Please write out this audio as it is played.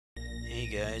Hey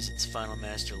guys, it's Final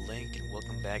Master Link, and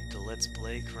welcome back to Let's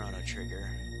Play Chrono Trigger.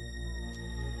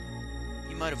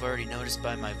 You might have already noticed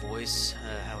by my voice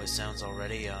how it sounds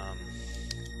already. I'm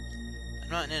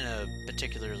not in a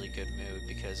particularly good mood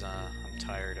because I'm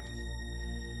tired.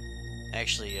 I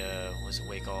actually was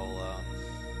awake all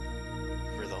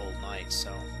for the whole night,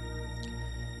 so.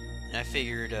 And I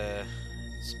figured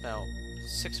it's about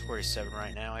 6:47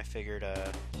 right now. I figured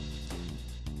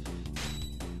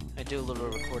I do a little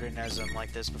recording as I'm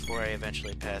like this before I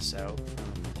eventually pass out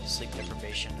from sleep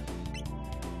deprivation.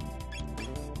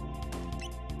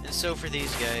 And so for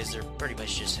these guys, they're pretty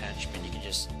much just henchmen. You can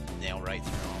just nail right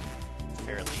through them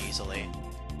fairly easily.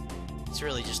 It's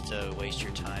really just to waste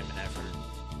your time and effort.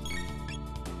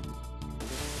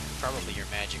 Probably your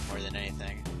magic more than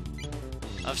anything.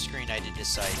 Off screen I did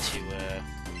decide to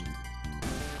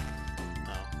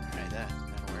alright, that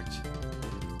worked.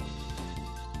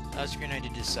 Off screen I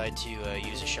did decide to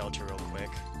use a shelter real quick.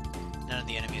 None of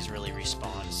the enemies really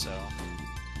respawn, so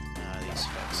these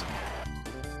fucks.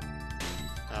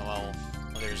 Oh well,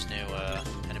 there's new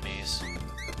enemies. I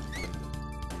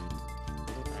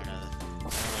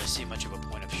don't really see much of a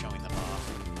point of showing them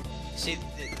off. See,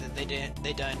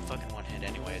 they die in fucking one hit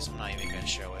anyways. I'm not even gonna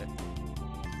show it.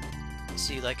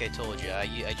 See, like I told you,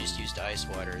 I just used ice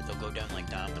water. They'll go down like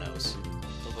dominoes.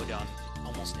 They'll go down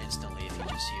almost instantly if you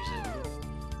just use it.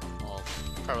 Well,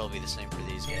 probably the same for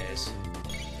these guys.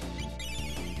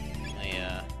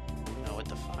 Oh, what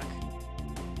the fuck?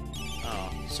 Oh,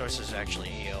 sorcerers actually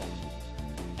heal.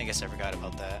 I guess I forgot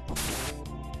about that.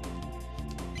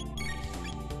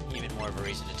 Even more of a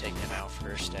reason to take them out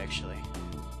first, actually.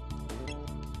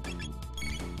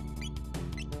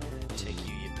 Take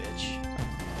you, you bitch.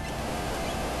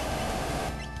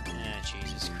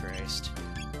 Jesus Christ.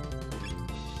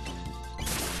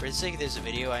 For the sake of this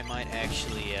video, I might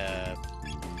actually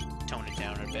tone it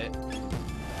down a bit.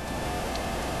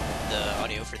 The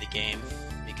audio for the game,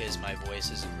 because my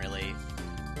voice isn't really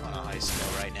on a high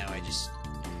scale right now. I just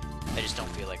don't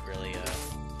feel like really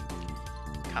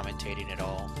commentating at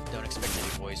all. Don't expect any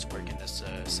voice work in this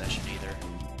session either. I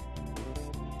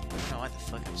don't know what the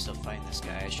fuck I'm still fighting this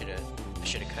guy. I should have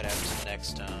cut out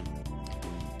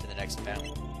to the next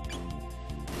battle.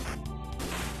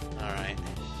 Alright.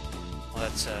 Well,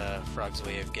 that's Frog's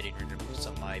way of getting rid of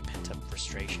some of my pent-up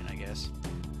frustration, I guess.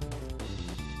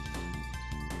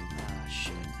 Ah,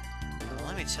 shit. Well,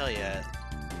 let me tell you,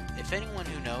 if anyone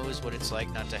who knows what it's like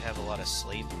not to have a lot of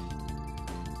sleep,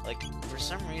 like, for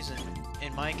some reason,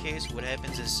 in my case, what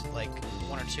happens is, like,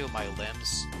 one or two of my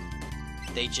limbs,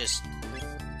 they just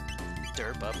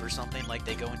derp up or something, like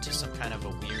they go into some kind of a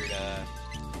weird,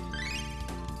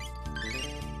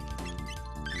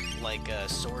 like a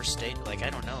sore state, like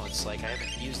I don't know, it's like I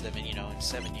haven't used them in, in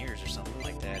 7 years or something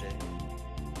like that,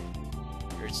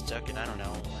 or it's stuck in, I don't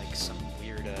know, like some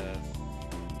weird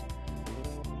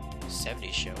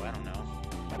 70s show, I don't know,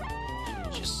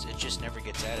 it just never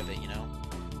gets out of it, I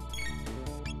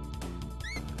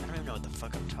don't even know what the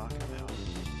fuck I'm talking about.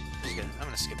 I'm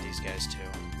gonna skip these guys too.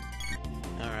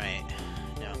 Alright,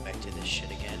 now I'm back to this shit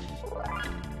again.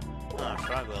 Oh,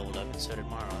 Frog leveled up and so did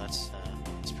Marl, that's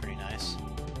pretty nice.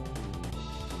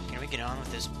 Can we get on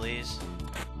with this, please?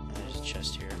 Oh, there's a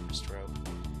chest here, Mr. Rope.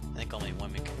 I think only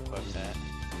women can equip that,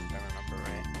 if I remember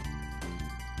right.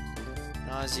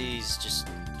 Ozzy's just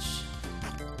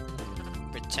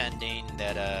pretending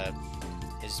that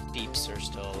his peeps are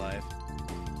still alive.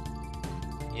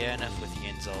 Yeah, enough with the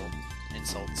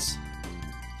insults.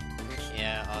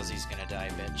 Yeah, Ozzy's gonna die,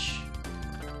 bitch.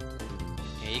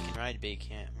 Yeah, you can ride, but you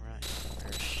can't run.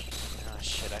 Oh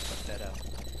shit, I fucked that up.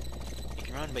 You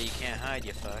can run, but you can't hide,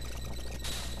 you fuck.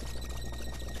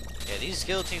 Yeah, these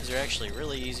skeletons are actually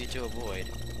really easy to avoid.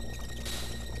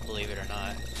 Believe it or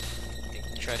not. They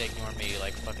try to ignore me,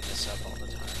 like, fucking this up all the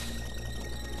time.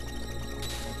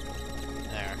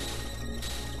 There.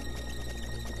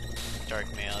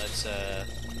 Dark mail, it's,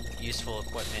 useful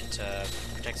equipment,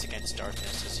 protects against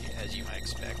darkness, as you might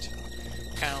expect.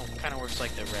 Kind of works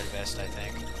like the red vest, I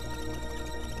think.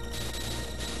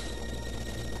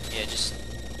 Yeah, just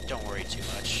don't worry too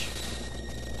much.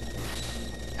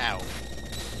 Ow.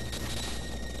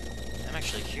 I'm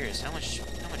actually curious, how much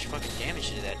fucking damage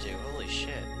did that do? Holy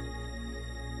shit.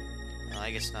 Well,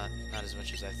 I guess not as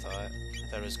much as I thought. I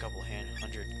thought it was a couple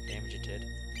hundred damage it did.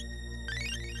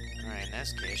 Alright, in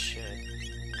that case, shit.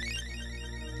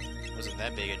 Wasn't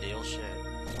that big a deal, shit.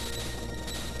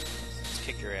 Let's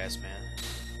kick your ass, man.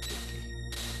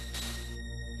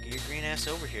 Get your green ass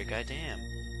over here, goddamn.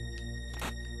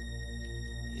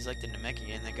 He's like the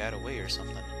Namekian that got away or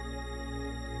something.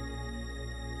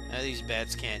 These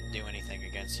bats can't do anything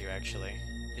against you, actually.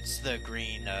 It's the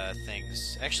green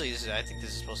things. Actually, I think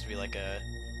this is supposed to be like a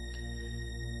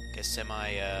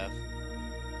semi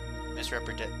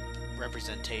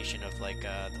misrepresentation of like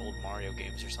the old Mario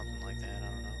games or something like that. I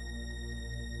don't know.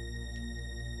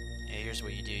 Yeah, here's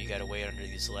what you do. You gotta wait under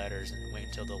these ladders and wait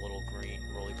until the little green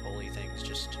roly-poly things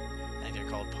just, I think they're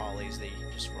called polys, they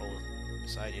just roll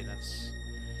beside you. That's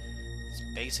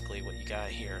basically what you got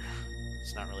here.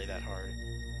 It's not really that hard.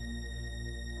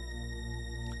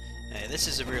 This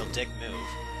is a real dick move.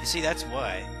 You see, that's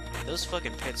why. Those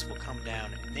fucking pits will come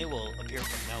down, and they will appear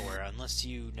from nowhere unless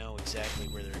you know exactly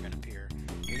where they're gonna appear.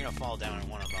 You're gonna fall down in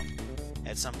one of them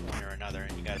at some point or another,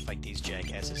 and you gotta fight these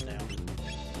jackasses now.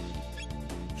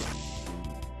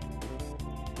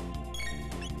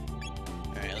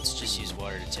 Alright, let's just use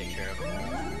water to take care of them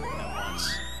at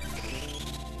once.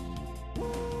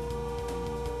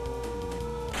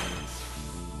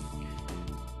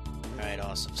 Alright,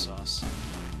 awesome sauce.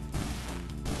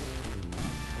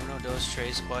 Uno, dos,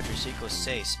 tres, cuatro, cinco,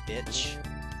 seis, bitch.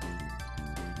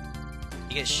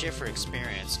 You get shit for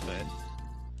experience, but...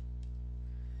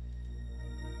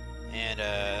 And,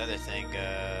 other thing,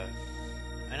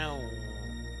 I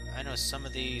know some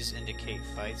of these indicate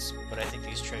fights, but I think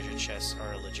these treasure chests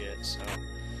are legit, so...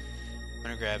 I'm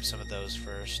gonna grab some of those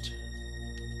first.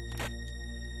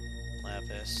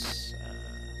 Lapis,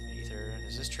 ether...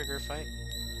 Does this trigger a fight?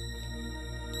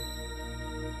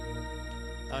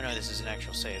 Oh no, this is an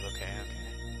actual save. Okay.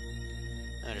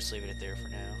 I'll just leave it there for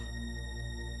now.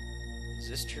 Does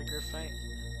this trigger a fight?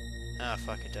 Ah,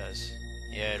 fuck, it does.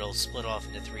 Yeah, it'll split off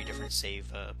into 3 different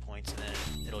save points, and then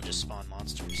it'll just spawn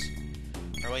monsters.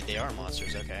 Or wait, they are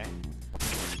monsters, okay.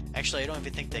 Actually, I don't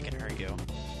even think they can hurt you.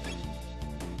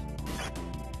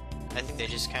 I think they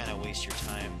just kind of waste your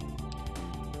time.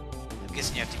 I'm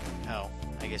guessing you have to... Oh,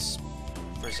 I guess...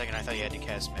 For a second I thought you had to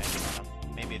cast magic on them.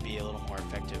 Maybe it'd be a little more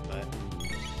effective, but...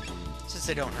 Since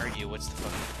they don't hurt you, what's the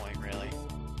fucking point, really?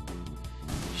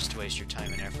 Just to waste your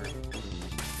time and effort.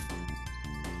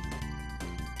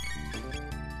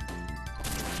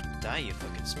 Die, you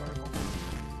fucking sparkle.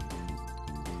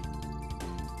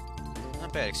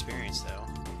 Not bad experience, though.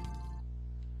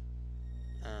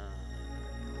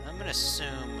 I'm gonna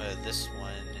assume this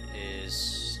one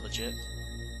is legit.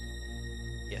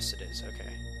 Yes, it is.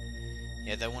 Okay.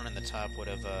 Yeah, that one on the top would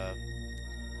have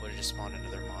just spawned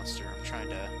another monster. I'm trying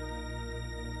to.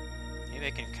 Maybe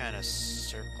I can kind of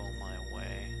circle my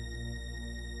way.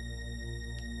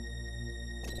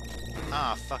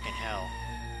 Ah, fucking hell.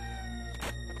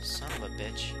 Son of a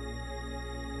bitch.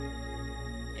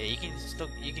 Yeah, you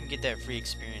can get that free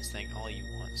experience thing all you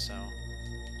want, so.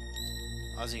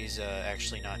 Ozzy's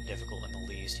actually not difficult in the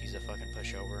least. He's a fucking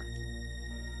pushover.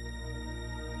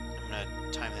 I'm gonna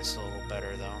time this a little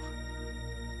better, though.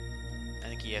 I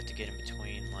think you have to get in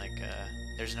between, like,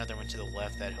 there's another one to the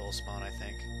left, that hill spawn, I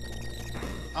think.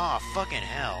 Aw, oh, fucking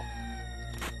hell.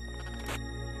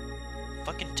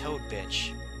 Fucking toad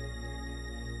bitch.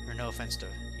 Or no offense to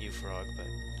you, Frog, but...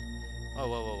 Oh,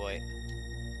 whoa, wait.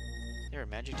 Is there a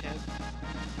magic tab?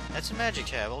 That's a magic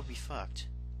tab, I'll be fucked.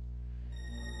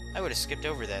 I would've skipped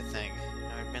over that thing.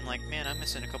 I would've been like, man, I'm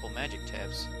missing a couple magic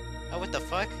tabs. Oh, what the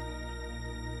fuck?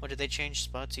 What, did they change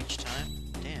spots each time?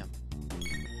 Damn.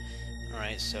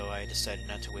 Alright, so I decided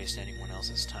not to waste anyone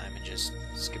else's time and just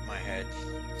skip ahead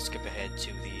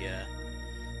to the,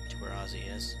 to where Ozzy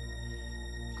is.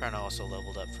 Chrono also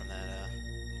leveled up from that,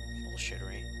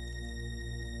 bullshittery.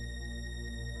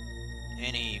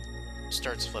 And he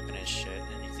starts flipping his shit,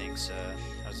 and he thinks,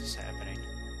 how's this happening?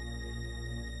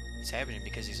 It's happening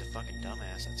because he's a fucking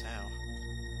dumbass, that's how.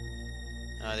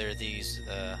 There are these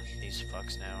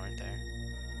fucks now, aren't there?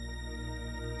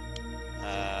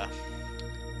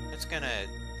 That's gonna...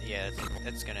 Yeah,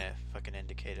 that's gonna fucking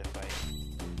indicate a fight.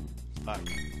 Fuck.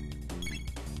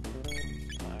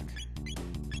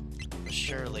 But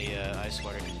surely, Ice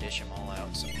Water can dish them all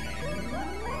out someday.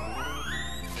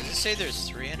 Does it say there's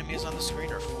 3 enemies on the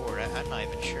screen or 4? I'm not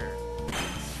even sure.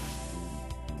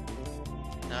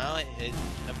 No,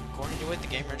 according to it, the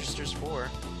game registers 4.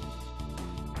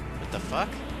 What the fuck?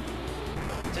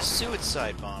 It's a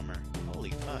suicide bomber.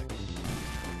 Holy fuck.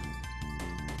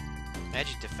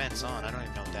 Magic defense on. I don't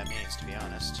even know what that means, to be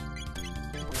honest.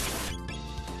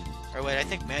 Or wait, I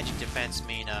think magic defense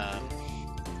mean, I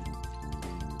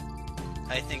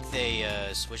think they,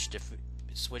 switched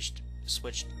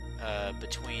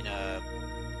between,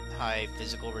 high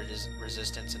physical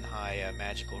resistance and high,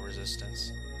 magical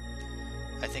resistance.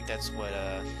 I think that's what,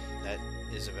 that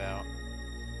is about.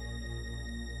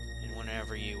 And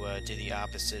whenever you, do the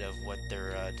opposite of what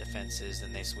their, defense is,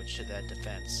 then they switch to that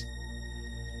defense.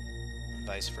 And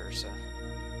vice versa.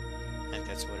 I think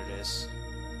that's what it is.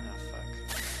 Oh, fuck.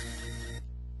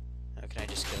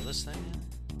 this thing?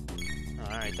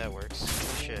 Oh, alright, that works.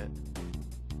 Shit.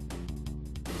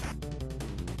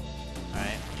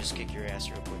 Alright, I'll just kick your ass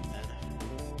real quick then.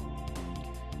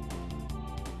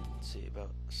 Let's see,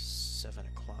 about 7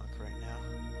 o'clock right now.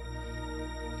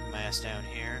 Get my ass down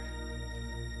here.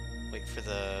 Wait for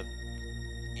the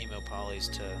emo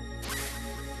polys to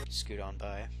scoot on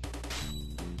by.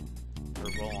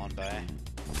 Or roll on by.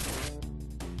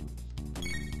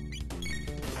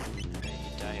 Alright,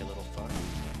 you die, you little fuck.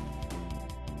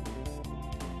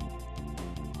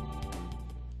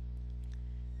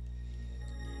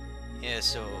 Yeah,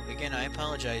 so, again, I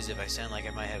apologize if I sound like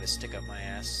I might have a stick up my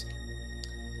ass.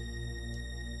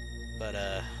 But,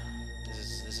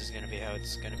 this is gonna be how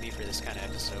it's gonna be for this kind of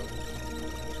episode.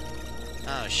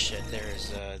 Oh shit,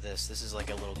 there's, this. This is like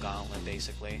a little gauntlet,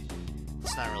 basically.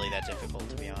 It's not really that difficult,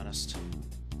 to be honest.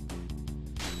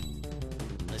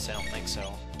 At least I don't think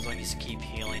so. As long as you keep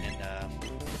healing and,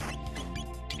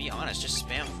 to be honest, just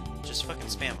fucking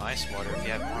spam ice water if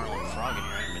you have Marl and Frog in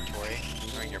your inventory,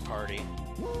 or in your party.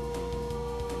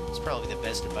 It's probably the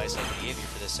best advice I can give you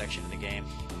for this section of the game.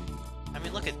 I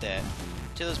mean, look at that.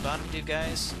 To those bottom two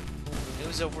guys, it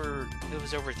was over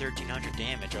 1,300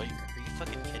 damage. Are you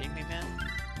fucking kidding me, man?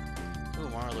 Ooh,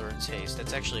 Marl learns haste.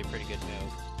 That's actually a pretty good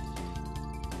move.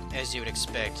 As you would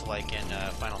expect, like in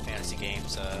Final Fantasy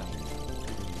games,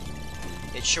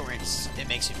 it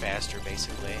makes you faster,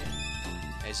 basically,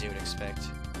 as you would expect.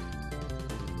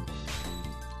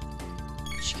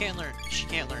 She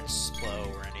can't learn slow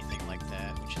or anything like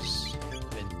that, which is a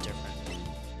bit different.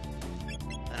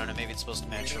 I don't know, maybe it's supposed to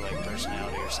match her, like,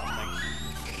 personality or something.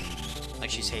 Like,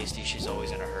 she's hasty, she's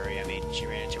always in a hurry. I mean, she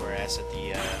ran into her ass at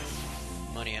the,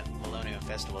 Millennium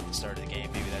Festival at the start of the game.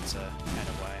 Maybe that's, kind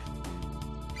of why.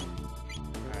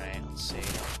 Alright, let's see.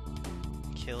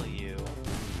 Kill you.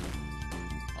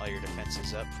 All your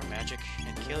defenses up for magic,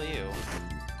 and kill you.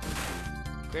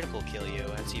 Critical kill you,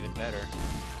 that's even better.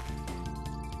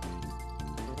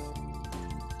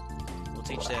 We'll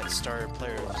teach that star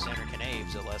player of Xander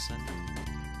Knaves a lesson.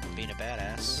 Being a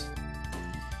badass.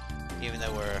 Even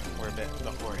though we're a bit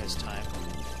before his time.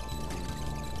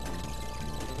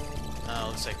 Oh,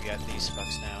 looks like we got these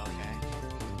fucks now, okay.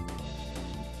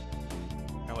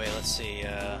 Oh wait, let's see,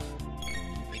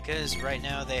 because right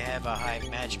now they have a high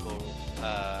magical,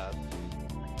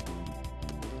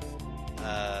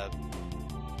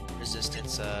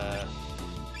 resistance,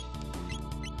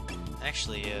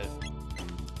 actually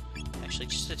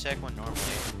just attack one normally.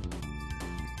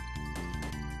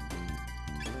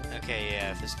 Okay,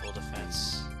 yeah, physical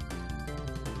defense.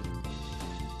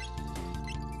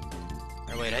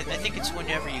 Or wait, I think it's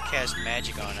whenever you cast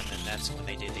magic on them, and that's when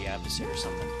they do the opposite or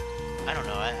something. I don't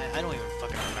know, I don't even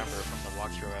fucking remember from the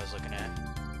walkthrough I was looking at.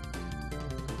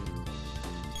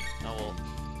 Oh, well.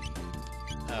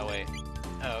 Oh, wait.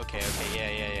 Oh, okay,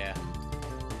 yeah.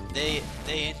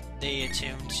 They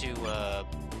attune to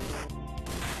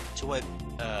what,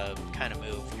 kind of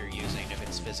move you're using. If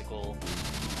it's physical,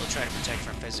 they'll try to protect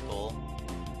from physical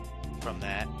from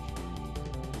that.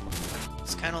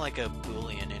 It's kind of like a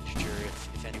Boolean integer,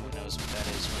 if anyone knows what that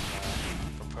is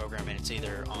from programming. It's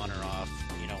either on or off,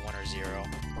 you know, 1 or 0.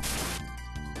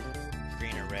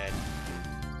 Green or red.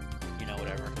 You know,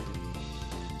 whatever.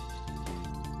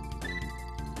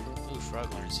 Ooh,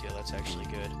 Frog learns heal, that's actually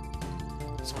good.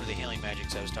 That's one of the healing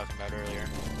magics I was talking about earlier.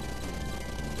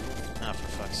 Oh, for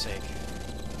fuck's sake.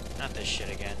 Not this shit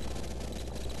again.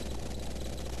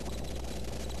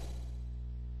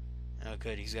 Oh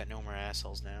good, he's got no more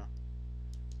assholes now.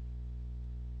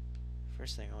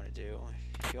 First thing I want to do,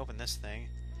 if you open this thing,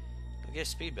 you'll get a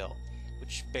speed belt,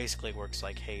 which basically works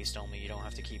like haste, only you don't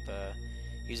have to keep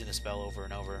using the spell over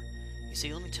and over. You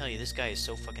see, let me tell you, this guy is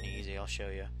so fucking easy, I'll show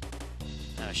you.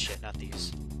 Oh shit, not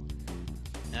these.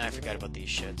 I forgot about these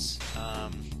shits.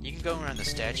 You can go around the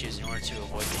statues in order to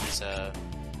avoid these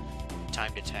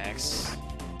timed attacks,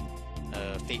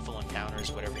 fateful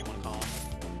encounters, whatever you want to call them.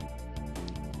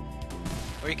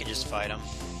 Or you can just fight them.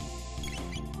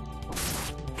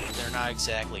 They're not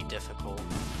exactly difficult.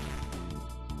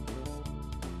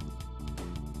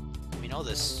 I mean, all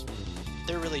this...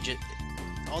 They're really just...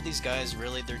 All these guys,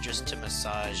 really, they're just to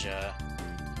massage,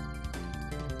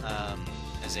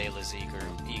 Azala's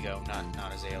ego.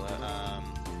 Not Azala,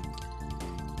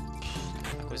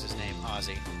 what was his name?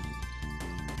 Ozzy.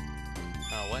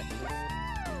 Oh, what?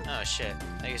 Oh, shit.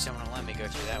 I guess I won't let me go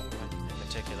through that one in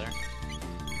particular.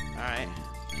 Alright.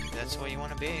 That's what you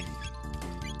want to be.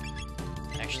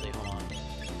 Actually, hold on.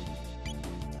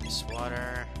 Ice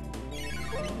water.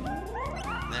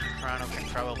 And then Chrono can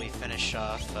probably finish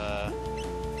off, that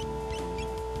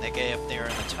guy up there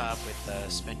on the top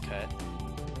with, spin cut.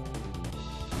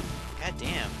 God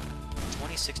damn.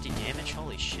 60 damage?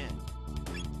 Holy shit.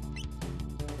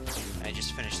 I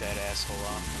just finished that asshole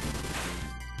off.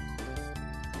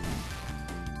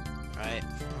 Right,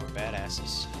 we're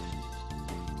badasses.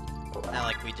 Not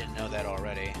like we didn't know that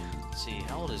already. Let's see,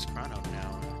 how old is Chrono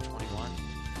now? 21?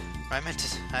 I meant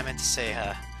to say,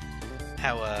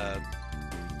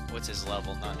 what's his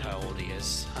level, not how old he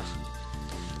is.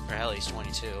 Or hell, he's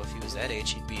 22. If he was that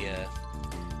age, he'd be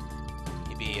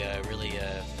really,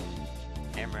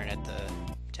 hammering at the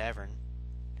tavern,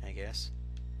 I guess.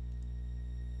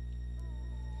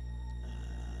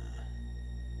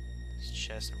 This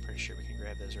chest, I'm pretty sure we can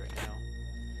grab those right now.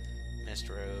 Mist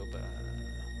robe,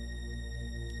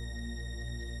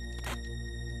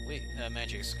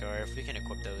 magic scarf. We can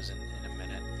equip those in a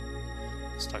minute.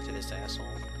 Let's talk to this asshole.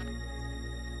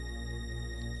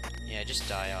 Yeah, just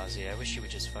die, Ozzy. I wish you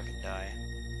would just fucking die.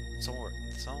 That's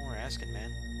all we're asking,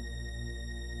 man.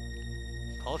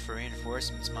 Called for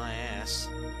reinforcements, my ass.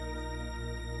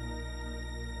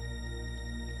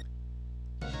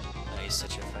 Oh, he's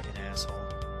such a fucking asshole.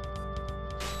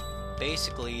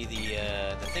 Basically,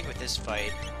 the thing with this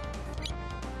fight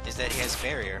is that he has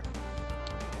barrier.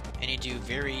 And you do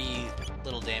very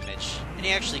little damage. And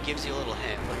he actually gives you a little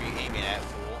hint. What are you aiming at,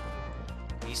 fool?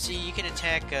 You see, you can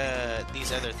attack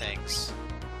these other things.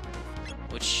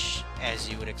 Which, as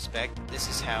you would expect, this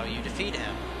is how you defeat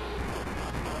him.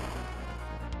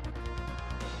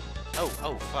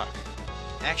 Oh, fuck.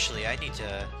 Actually, I need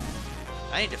to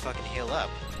fucking heal up.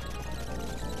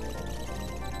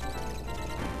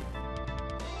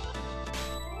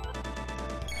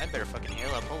 I better fucking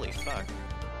heal up, holy fuck.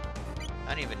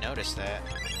 I didn't even notice that.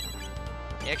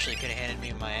 He actually could have handed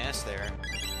me my ass there.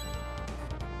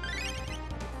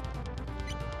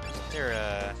 Isn't there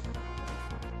a...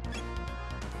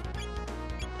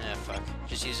 fuck.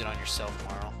 Just use it on yourself,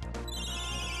 Marl.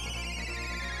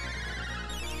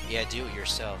 Yeah, do it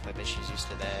yourself. I bet she's used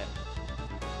to that.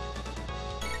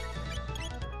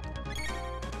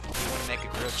 If you want to make a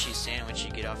grilled cheese sandwich,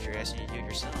 you get off your ass and you do it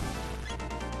yourself.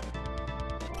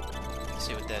 Let's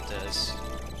see what that does.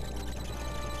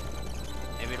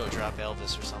 Maybe it'll drop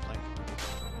Elvis or something.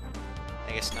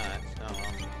 I guess not. Oh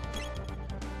well.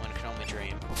 One can only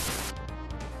dream.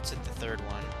 Let's hit the third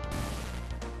one.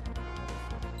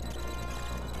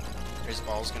 His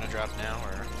ball's gonna drop now,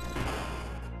 or...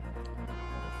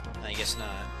 I guess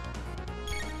not.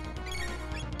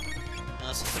 Now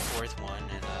let's hit the fourth one,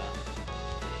 and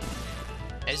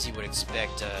as you would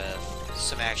expect,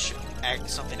 something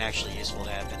actually useful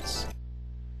happens.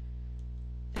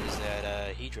 Is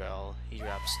that he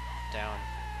drops down,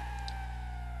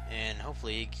 and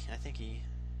hopefully, I think he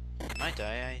might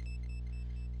die.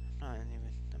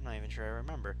 I'm not even sure I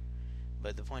remember,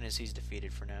 but the point is he's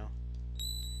defeated for now.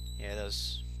 Yeah, that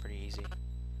was pretty easy.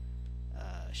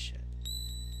 Shit.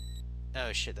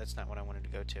 Oh shit, that's not what I wanted to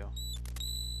go to.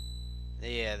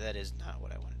 Yeah, that is not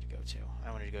what I wanted to go to.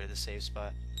 I wanted to go to the save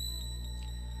spot.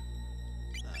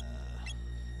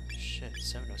 Shit,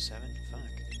 707? Fuck.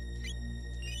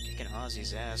 Kicking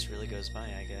Ozzy's ass really goes by,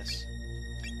 I guess.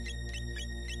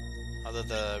 Although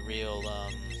the real,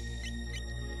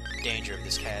 danger of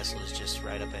this castle is just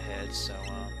right up ahead, so,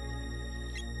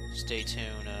 stay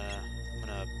tuned. I'm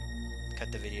gonna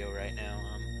cut the video right now.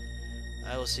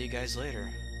 I will see you guys later.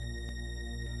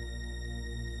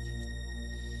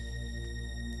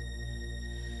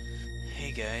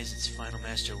 Hey guys, it's Final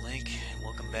Master Link, and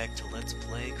welcome back to Let's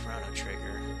Play Chrono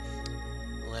Trigger.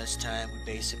 Last time we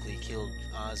basically killed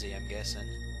Ozzy, I'm guessing.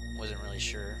 Wasn't really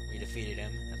sure. We defeated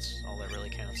him. That's all that really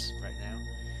counts right now.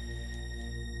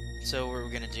 So what we're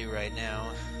gonna do right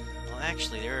now... Well,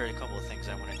 actually, there are a couple of things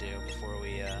I want to do before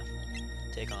we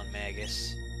take on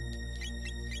Magus.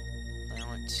 I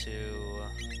want to...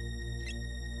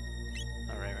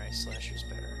 Alright, Slasher's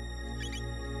better.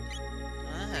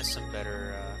 That has some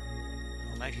better...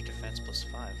 magic defense plus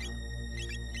 5, huh?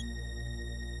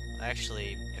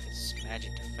 Actually, if it's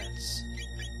magic defense...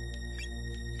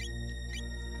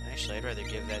 Actually, I'd rather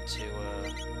give that to,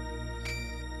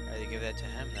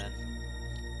 him, then.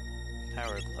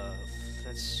 Power Glove.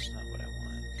 That's not what I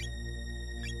want.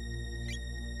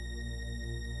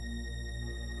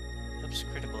 Oops,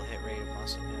 critical hit rate of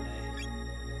Masamune.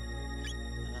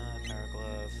 Power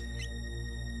Glove.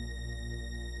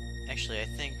 Actually, I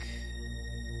think...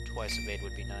 Twice evade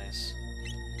would be nice,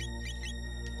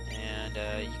 and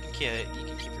you can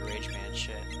keep your Rage Man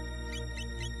shit.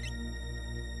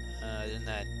 Then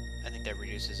that I think that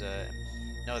reduces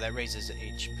no, that raises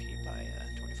HP by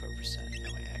 24%.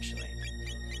 No way, actually.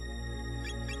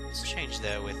 Let's change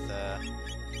that with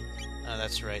oh,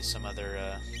 that's right. Some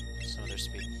other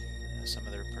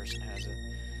person has it.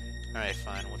 All right,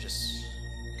 fine. We'll just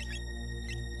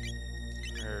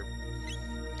Or...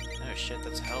 oh shit,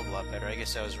 that's a hell of a lot better. I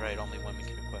guess I was right, only women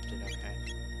can equip it, okay.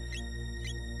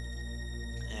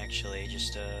 Actually,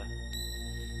 just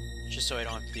so I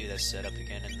don't have to do this setup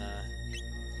again in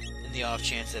the off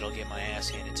chance that I'll get my ass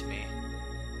handed to me.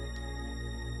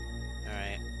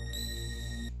 Alright.